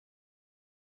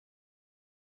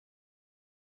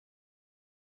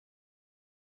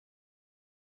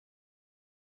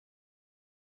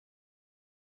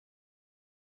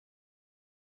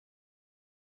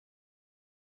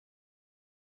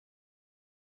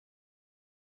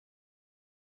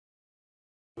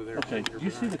Okay, do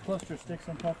you see the cluster of sticks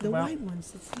I'm talking the about? white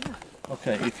ones, yeah.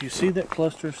 Okay, if you see that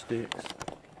cluster of sticks,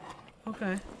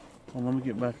 Okay. well, let me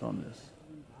get back on this.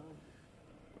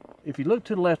 If you look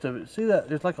to the left of it, see that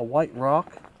there's like a white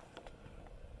rock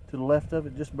to the left of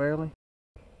it, just barely?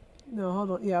 No,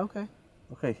 hold on. Yeah, okay.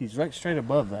 Okay, he's right straight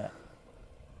above that.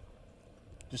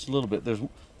 Just a little bit. There's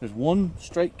one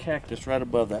straight cactus right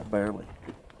above that, barely.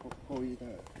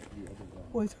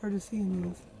 Boy, it's hard to see in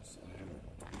these.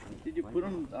 Did you put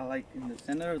them like in the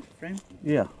center of the frame?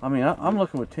 Yeah, I mean, I'm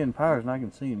looking with 10 powers and I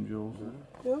can see him, Jules.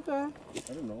 Okay.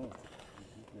 I don't know.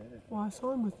 Well, I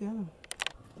saw him with the other one.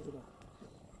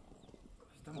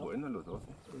 Están buenos los dos.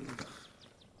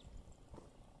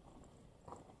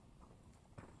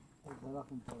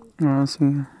 Ah,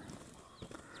 sí.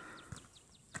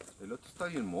 El otro está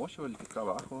bien mocho, el que está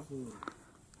abajo.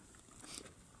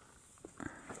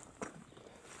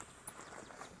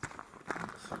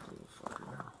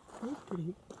 That's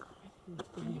pretty.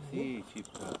 Can you see sheep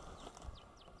the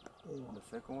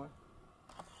second one?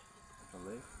 The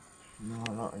leg? No,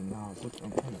 not right now.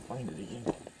 I'm trying to find it again.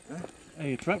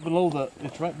 Hey, it's right below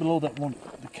that one,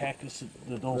 the cactus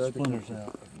that all splinters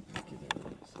out. Okay, there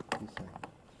it is. This side.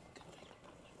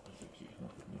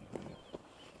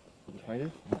 Right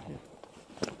there? Okay.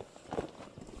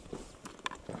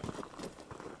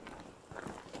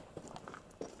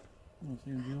 You want to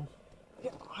see him, Jules?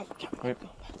 Yeah, I can't. Right.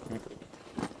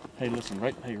 Hey, listen,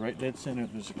 right dead center,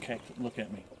 there's a cactus. Look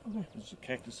at me. Okay. There's a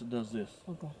cactus that does this.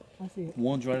 Okay, I see it.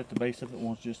 One's right at the base of it,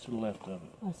 one's just to the left of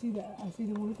it. I see that. I see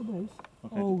the one at the base.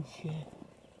 Okay. Oh shit.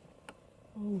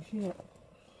 Oh shit.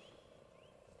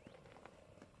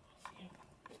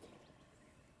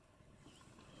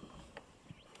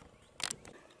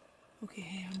 Okay,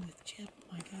 hey, I'm with Chip,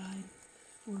 my guide.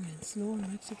 We're in Sonora,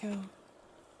 Mexico.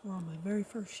 We're on my very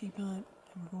first sheep hunt,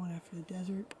 and we're going after the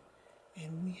desert.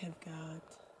 And we have got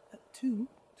two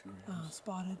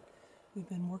spotted. We've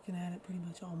been working at it pretty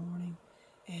much all morning,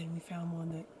 and we found one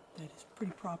that is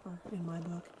pretty proper in my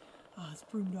book. It's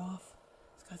broomed off.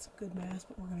 It's got some good mass,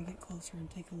 but we're gonna get closer and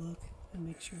take a look and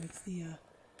make sure it's the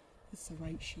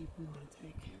right sheep we want to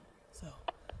take. So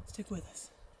stick with us.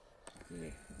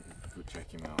 Okay, go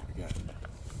check him out. We got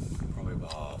probably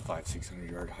about a 500-600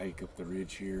 yard hike up the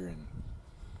ridge here, and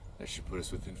that should put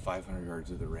us within 500 yards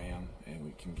of the ram, and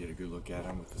we can get a good look at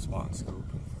him with the spot and scope.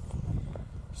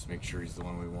 Just make sure he's the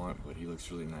one we want, but he looks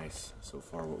really nice so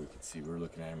far. What we can see, we're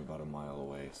looking at him about a mile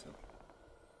away, so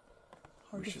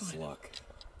Hard wish to us find. luck.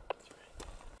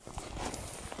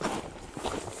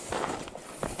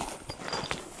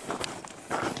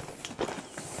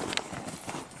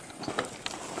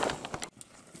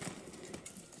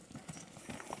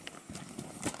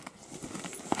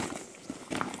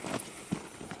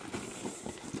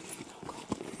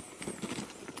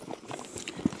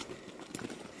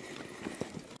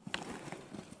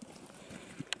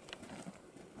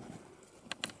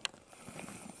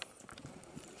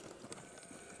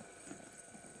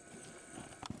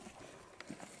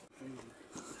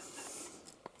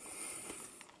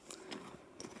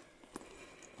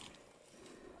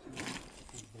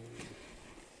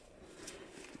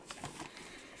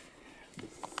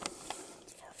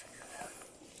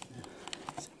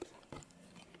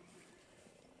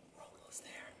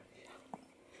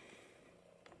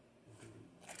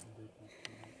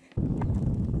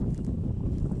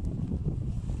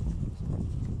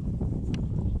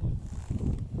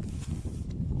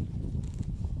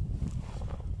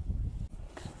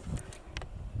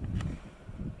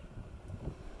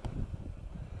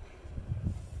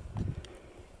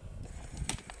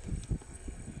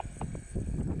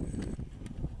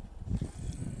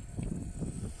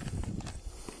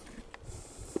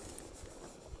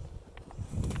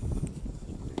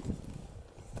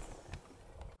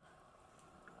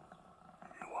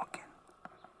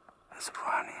 It's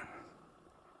running.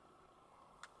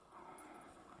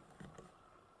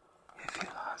 ¿Qué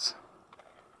filas?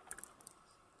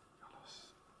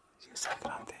 Sí, está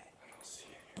grande.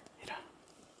 Mira.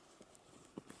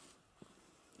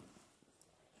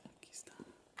 Aquí está.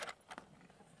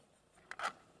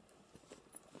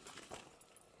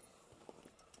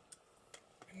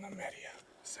 En la media,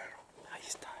 cero. Ahí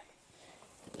está.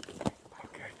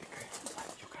 Okay, okay.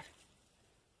 You got it.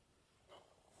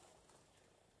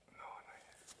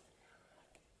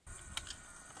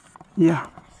 Yeah,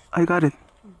 I got it.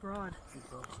 Broad.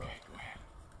 Okay, go ahead.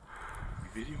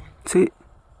 You videoing? Sí.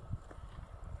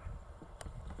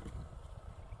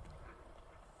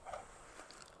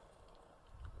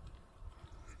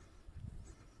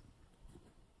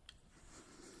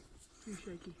 Too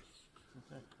shaky.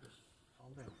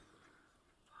 All down.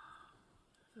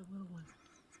 It's a little one.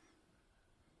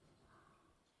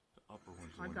 upper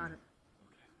one's the I one got you- it.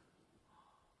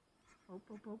 Oh,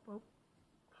 oh, oh, oh.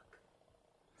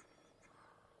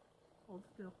 Hold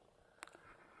still.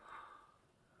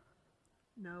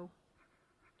 No,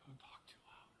 Don't talk too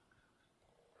loud.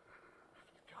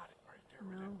 You got it right there.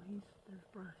 with no, it. there's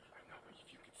brush. I know, but if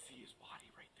you could see his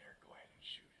body right there, go ahead and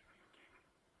shoot it. Okay.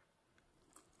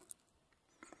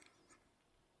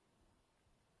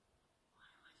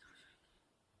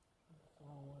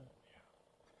 Yeah.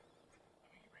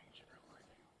 Let me range it real quick.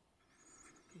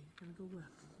 Okay, he's gonna go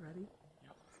left. Ready?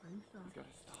 Yep. Ready, stop. He's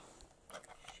gotta stop.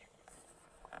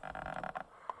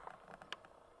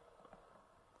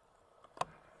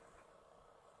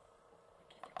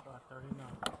 About 39.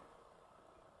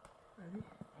 Ready?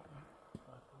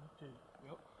 About 42.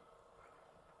 Yep.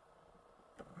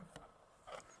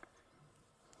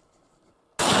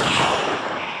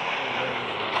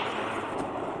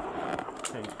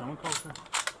 Okay, he's coming closer.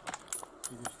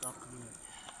 He just stopped again.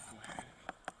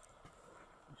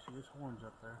 You see his horns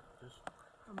up there? Just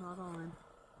I'm not on.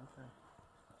 okay.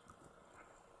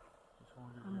 His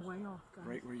horns are I'm just way off, guys.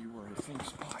 Right where you were, the same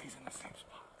spot. He's in the same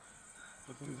spot.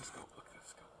 Look through the scope. Look through the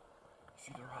scope. You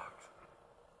see the rocks?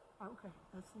 Oh, okay,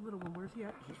 that's the little one. Where's he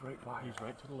at? He's right by. He's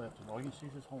right to the left, and all you see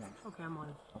is his horns. Okay, I'm on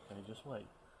him. Okay, just wait.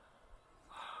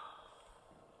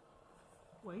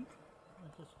 Wait.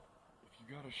 Just If you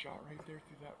got a shot right there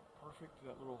through that perfect,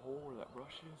 that little hole where that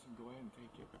brush is, and go ahead and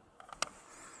take it.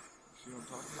 See what I'm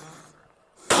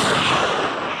talking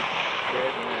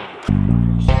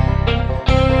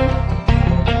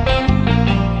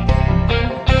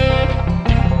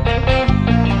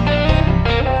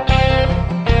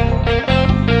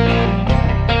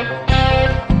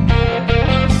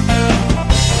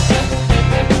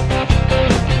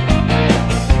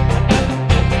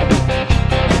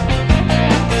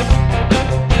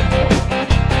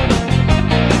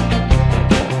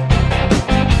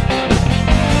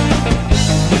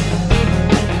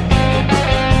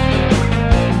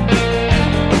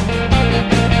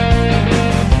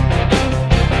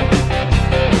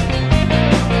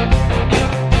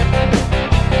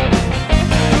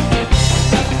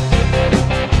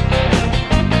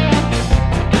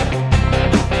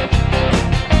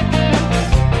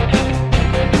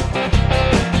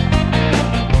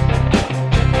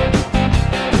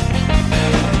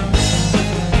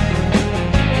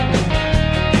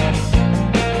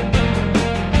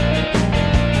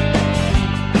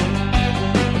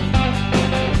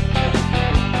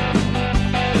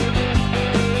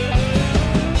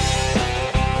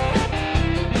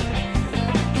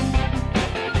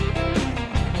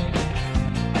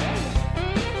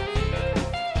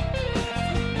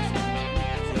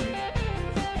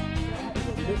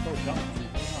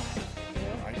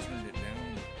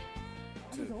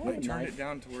Turn it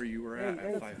down to where you were at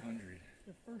 500.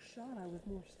 The first shot, I was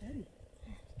more steady.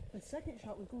 The second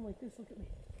shot was going like this. Look at me.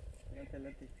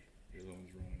 Your little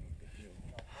one's running up the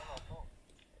hill.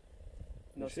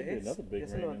 there should be another big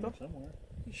ram in there somewhere.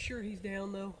 You sure he's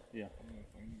down though? Yeah.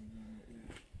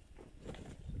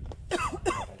 I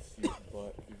see his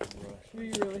butt through the brush. Do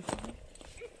you really?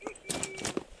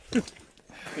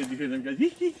 Did you hear them guys?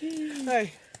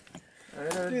 Hey.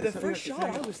 Dude, the first shot,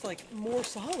 I was like more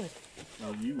solid.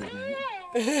 Oh, you were.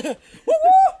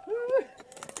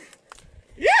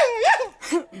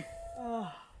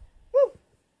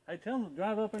 Hey, tell them to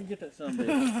drive up and get that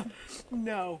sunbed.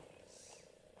 No.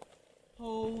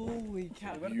 Holy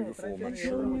cow. Beautiful. Make I'm sure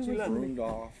telling it's you, groomed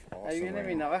off. Ahí viene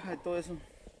mi navaja y todo eso.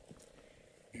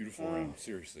 Beautiful ram.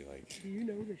 Seriously, like. Do you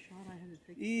know the shot I had to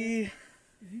take?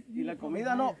 Y la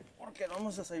comida no, porque no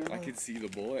hemos I desayunado. could see the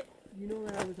bullet. You know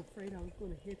that I was afraid I was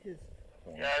going to hit his.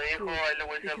 Ya dijo, ahí le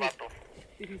voy a decir al vato.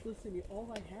 Because listen to me,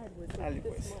 all I had was Dale, like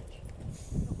this pues.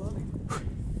 much above it.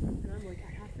 And I'm like,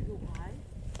 I have to go high.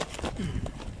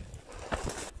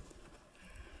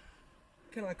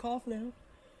 Can I cough now?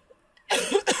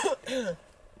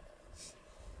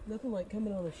 Nothing like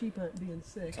coming on a sheep hunt and being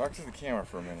sick. Talk to the camera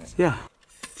for a minute. Yeah.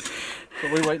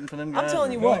 So we waiting for them guys? I'm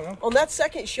telling you or- what, no. on that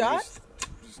second shot,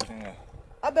 Just kind of.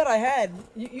 I bet I had.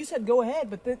 You said go ahead,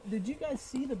 but did you guys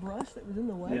see the brush that was in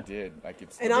the way? I did. I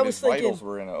could see. And I But was his thinking- vitals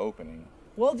were in an opening.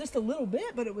 Well, just a little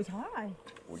bit, but it was high.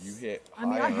 Well, you hit high I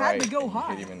mean, I and had right, to go and you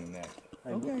high. hit him in the neck.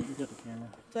 Hey, Okay. You got the camera.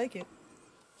 Take it.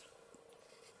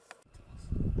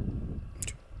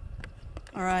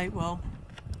 All right, well,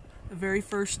 the very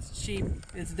first sheep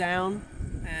is down,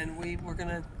 and we're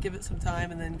gonna give it some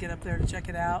time and then get up there to check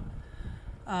it out.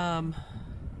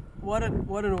 What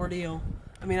an ordeal!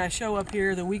 I mean, I show up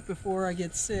here the week before I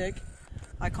get sick.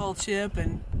 I call Chip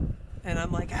and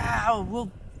I'm like,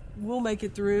 we'll make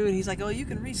it through, and he's like, oh, you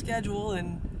can reschedule,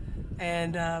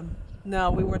 and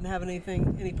no, we wouldn't have any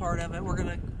part of it. We're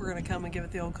gonna come and give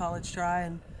it the old college try.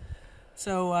 And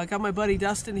so I got my buddy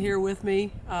Dustin here with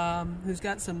me, who's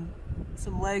got some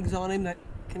legs on him that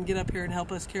can get up here and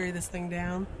help us carry this thing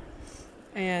down.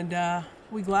 And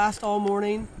we glassed all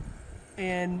morning,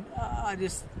 and I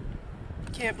just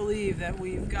can't believe that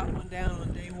we've got one down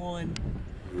on day one.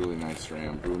 Really nice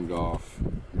ram, boomed off,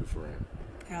 beautiful ram.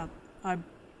 Yeah,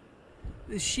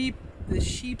 the sheep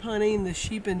hunting, the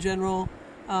sheep in general.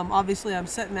 Obviously, I'm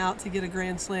setting out to get a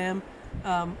Grand Slam.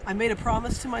 I made a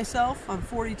promise to myself. I'm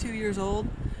 42 years old,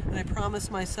 and I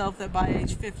promised myself that by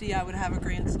age 50 I would have a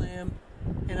Grand Slam.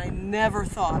 And I never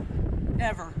thought,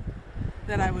 ever,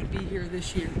 that I would be here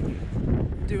this year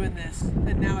doing this.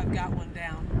 And now I've got one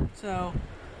down. So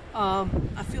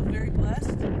I feel very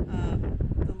blessed.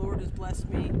 The Lord has blessed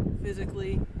me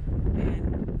physically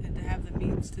and to have the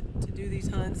means to do these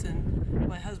hunts. And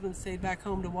my husband stayed back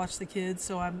home to watch the kids,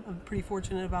 so I'm pretty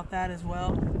fortunate about that as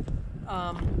well.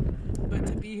 But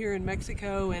to be here in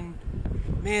Mexico, and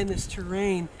man, this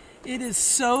terrain, it is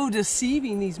so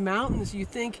deceiving. These mountains, you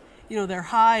think, they're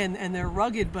high and they're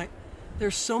rugged, but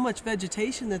there's so much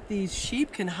vegetation that these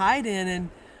sheep can hide in. And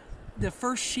the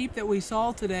first sheep that we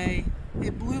saw today,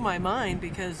 it blew my mind,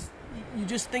 because you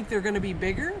just think they're going to be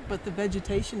bigger, but the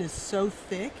vegetation is so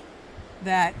thick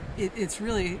that it's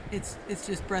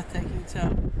just breathtaking. So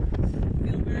I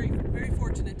feel very, very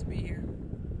fortunate to be here.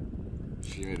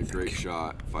 She made a great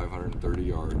shot, 530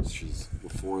 yards. She's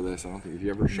before this. I don't think, have you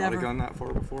ever shot a gun that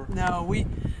far before? No, we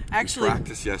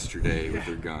practiced yesterday with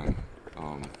her gun,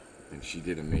 and she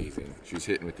did amazing. She was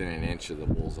hitting within an inch of the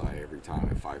bullseye every time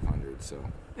at 500. So.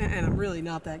 And I'm really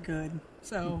not that good,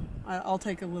 so I'll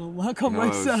take a little luck on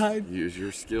my side. It was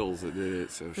your skills that did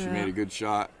it. So she made a good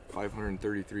shot,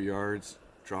 533 yards,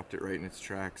 dropped it right in its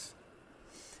tracks.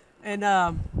 And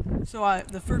so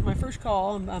my first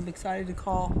call, I'm excited to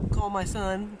call my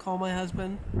son, call my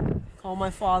husband, call my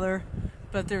father.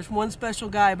 But there's one special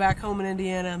guy back home in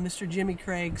Indiana, Mr. Jimmy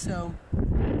Craig. So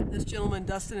this gentleman,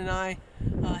 Dustin, and I,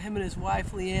 him and his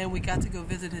wife Leanne, we got to go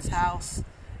visit his house,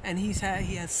 and he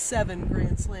has 7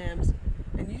 Grand Slams.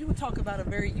 And you would talk about a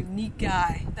very unique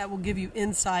guy that will give you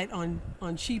insight on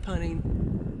sheep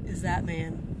hunting, is that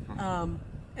man.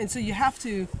 And so you have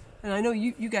to, and I know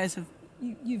you guys have.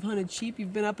 You've hunted sheep,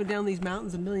 you've been up and down these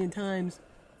mountains a million times,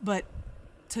 but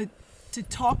to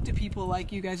talk to people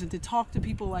like you guys, and to talk to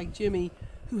people like Jimmy,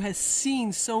 who has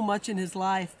seen so much in his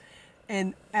life,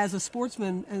 and as a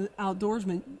sportsman and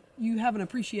outdoorsman, you have an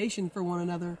appreciation for one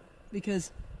another, because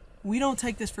we don't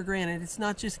take this for granted. It's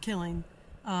not just killing.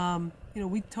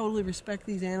 We totally respect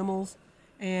these animals,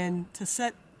 and to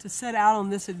set out on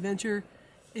this adventure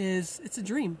it's a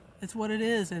dream. It's what it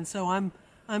is. And so I'm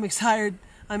excited.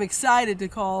 I'm excited to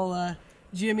call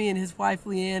Jimmy and his wife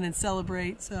Leanne and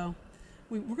celebrate. So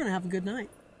we're going to have a good night.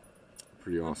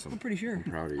 Pretty awesome. I'm pretty sure. I'm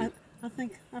proud of you.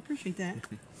 I appreciate that.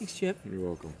 Thanks, Chip. You're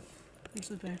welcome. Thanks,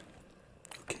 Lupe.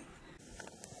 Okay.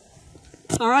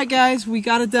 All right, guys, we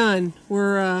got it done.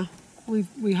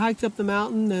 We hiked up the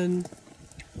mountain,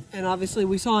 and obviously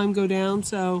we saw him go down.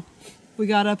 So we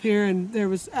got up here, and there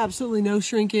was absolutely no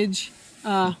shrinkage.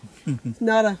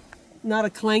 Not a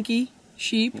clanky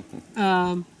sheep.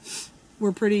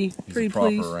 We're pretty pleased.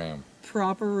 Proper ram.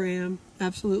 Proper ram,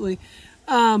 absolutely.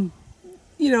 All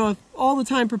the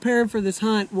time preparing for this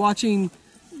hunt, watching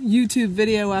YouTube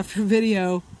video after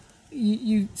video,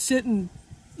 you sit and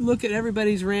look at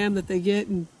everybody's ram that they get,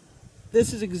 and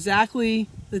this is exactly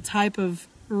the type of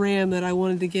ram that I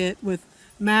wanted to get, with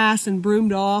mass and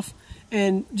broomed off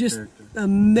and just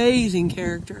amazing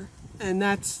character. And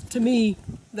that's, to me,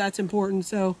 that's important.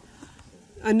 So,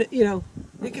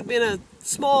 it could be a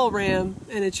small ram,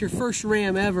 and it's your first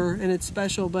ram ever, and it's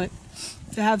special, but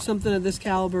to have something of this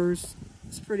caliber is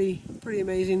pretty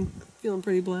amazing. Feeling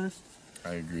pretty blessed.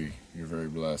 I agree. You're very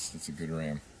blessed. It's a good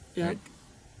ram. Yeah.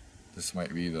 This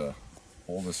might be the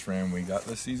oldest ram we got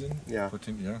this season. Yeah.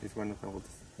 Yeah. It's one of the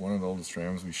oldest. One of the oldest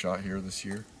rams we shot here this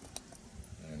year.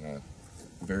 And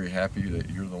very happy that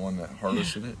you're the one that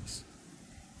harvested it. It's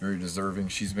very deserving.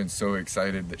 She's been so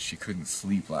excited that she couldn't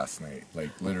sleep last night. Like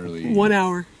literally 1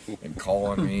 hour. And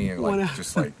calling me and 1 hour.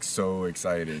 just so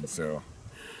excited. So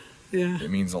Yeah. it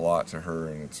means a lot to her,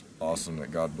 and it's awesome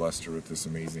that God blessed her with this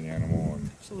amazing animal.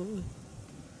 And Absolutely.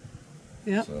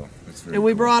 Yep. so it's very And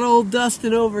we cool. brought old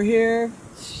Dustin over here.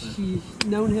 She's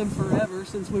known him forever,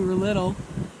 since we were little.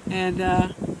 And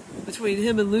between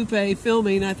him and Lupe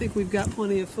filming, I think we've got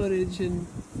plenty of footage, and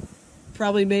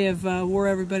probably may have wore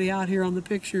everybody out here on the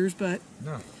pictures, but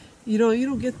No. you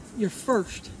don't get your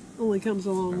first. Only comes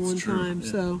along That's one true. time.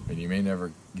 Yeah. So And you may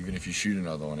never, even if you shoot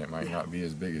another one, it might not be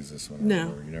as big as this one.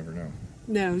 No. Or you never know.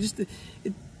 no, just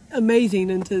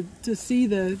amazing, and to see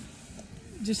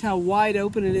just how wide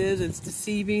open it is. It's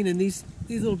deceiving, and these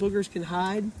little boogers can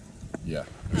hide. Yeah,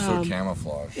 they're so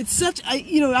camouflaged. It's such, I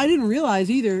didn't realize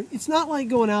either. It's not like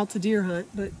going out to deer hunt,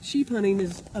 but sheep hunting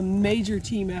is a major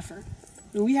team effort.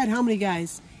 I mean, we had how many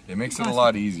guys? It makes it a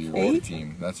lot easier with 8? the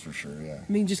team, that's for sure, yeah.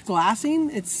 I mean, just glassing,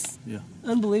 it's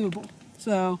unbelievable.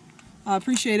 So I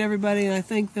appreciate everybody, and I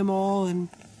thank them all, and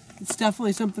it's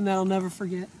definitely something that I'll never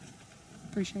forget.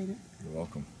 Appreciate it. You're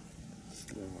welcome.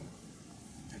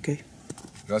 Okay.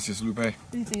 Gracias, Lupe.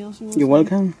 Anything else you want to You're say?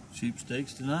 welcome. Sheep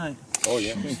steaks tonight. Oh,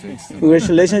 yeah.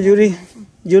 Congratulations,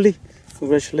 Julie.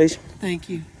 Congratulations. Thank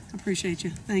you. Appreciate you.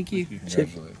 Thank you.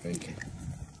 Congratulations. Thank you.